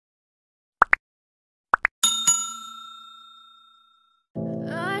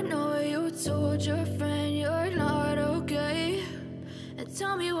told your friend you're not okay, and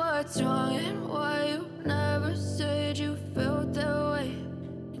tell me what's wrong and why you never said you felt that way.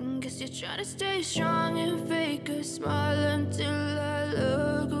 And guess you're trying to stay strong and fake a smile until I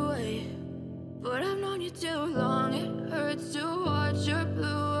look away. But I've known you too long, it hurts to watch your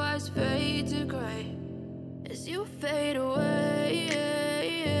blue eyes fade to gray as you fade away,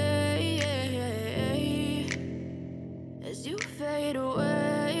 as you fade away.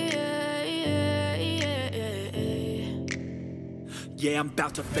 Yeah, I'm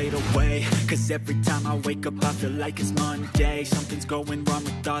about to fade away, cause every time I wake up I feel like it's Monday. Something's going wrong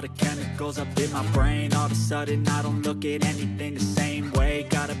with all the chemicals up in my brain. All of a sudden I don't look at anything the same way.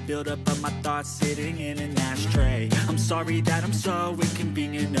 Got a buildup of my thoughts sitting in an ashtray. I'm sorry that I'm so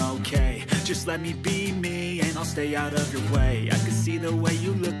inconvenient, okay. Just let me be me and I'll stay out of your way. I can see the way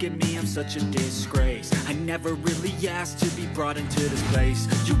you look at me, I'm such a disgrace. I never really asked to be brought into this place.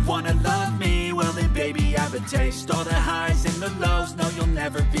 You wanna love me? Well then baby have a taste. All the highs and the lows, no you'll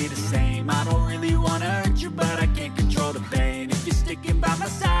never be the same. I don't really wanna hurt you but I can't control the pain. If you're sticking by my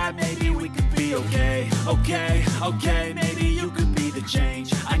side maybe we could be okay. Okay, maybe you could be the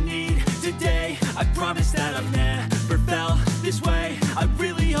change I need today. I promise that I've never felt this way. I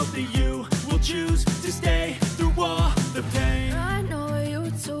really hope that you will choose to stay through all the pain. I know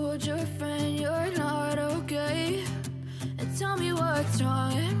you told your friend you're not okay, and tell me what's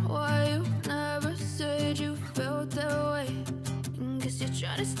wrong and why you never said you felt that way. And guess you're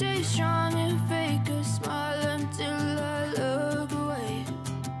trying to stay strong and fake a smile until I look away.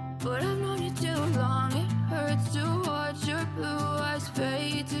 But I've known you too long, it hurts to watch your blue eyes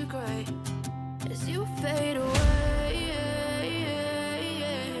fade to gray as you fade away,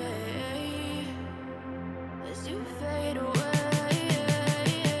 as you fade away,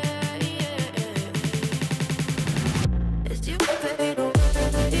 as you fade away.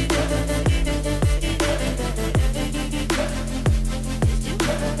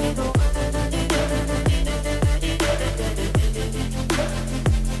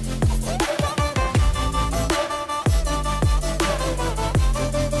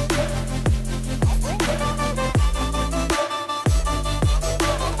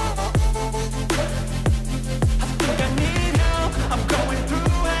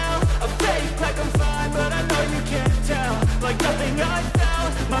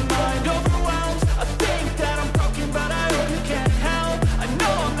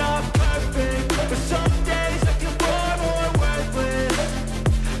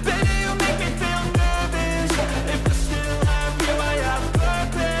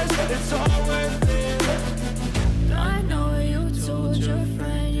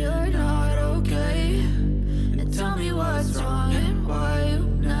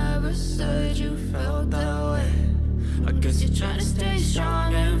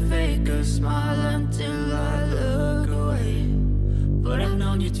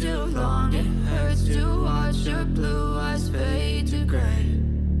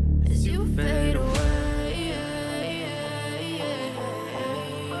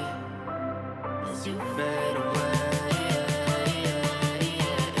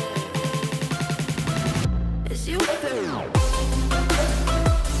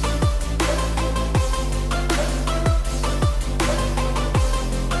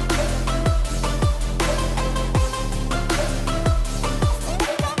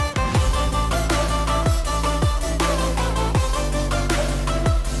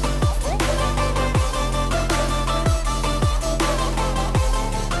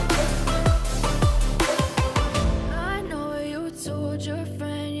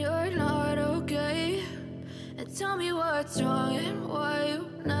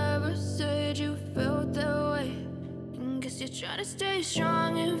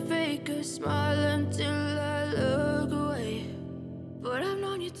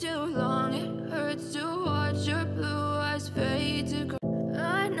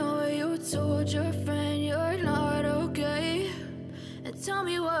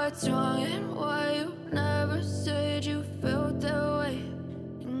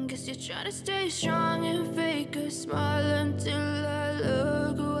 Try to stay strong and fake a smile until I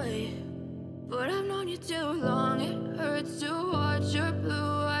look away. But I've known you too long, it hurts to watch your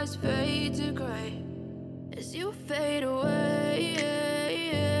blue eyes fade to gray as you fade away,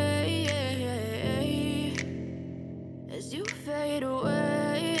 as you fade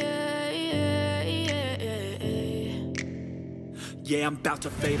away. Yeah, I'm about to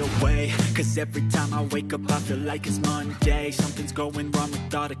fade away, cause every time I wake up I feel like it's Monday. Something's going wrong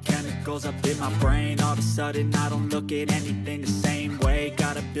with all the chemicals up in my brain. All of a sudden I don't look at anything the same way.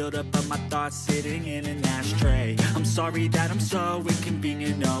 Got a buildup of my thoughts sitting in an ashtray. I'm sorry that I'm so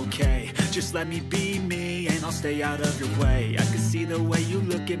inconvenient, okay. Just let me be me and I'll stay out of your way. I can see the way you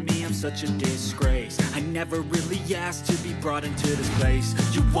look at me, I'm such a disgrace. I never really asked to be brought into this place.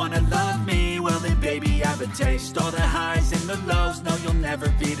 You wanna love me? Well then baby have a taste. All the highs and the lows, no you'll never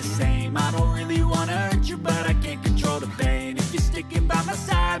be the same. I don't really wanna hurt you but I can't control the pain. If you're sticking by my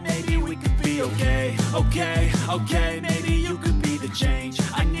side, maybe we could be okay. Okay, maybe you could be the change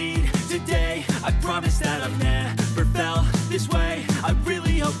I need today. I promise that I've never felt this way. I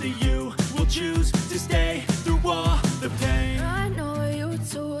really hope that you will choose to stay through all the pain. I know you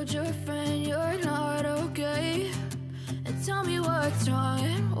told your friend you're not okay, and tell me what's wrong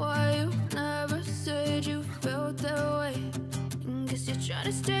and why you never said you felt that way. Guess you're trying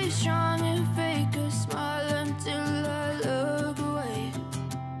to stay strong and fake a smile until I look away.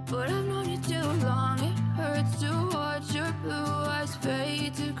 But I've known you too long, it hurts to watch your blue eyes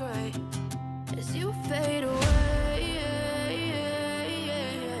fade to gray as you fade away.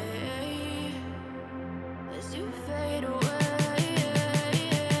 As you fade away.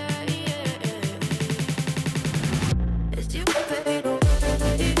 As you fade away.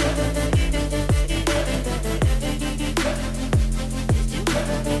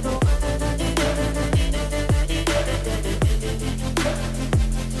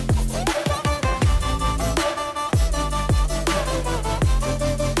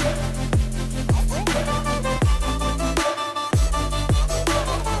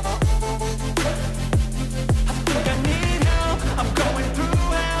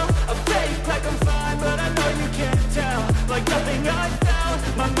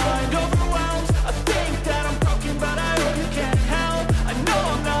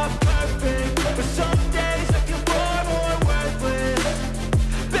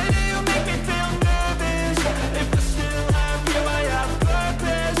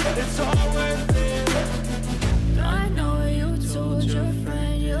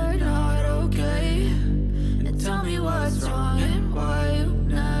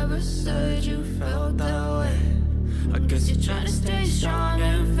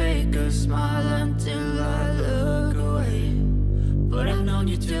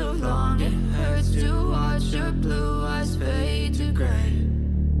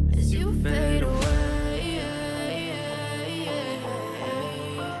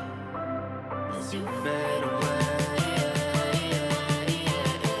 You fade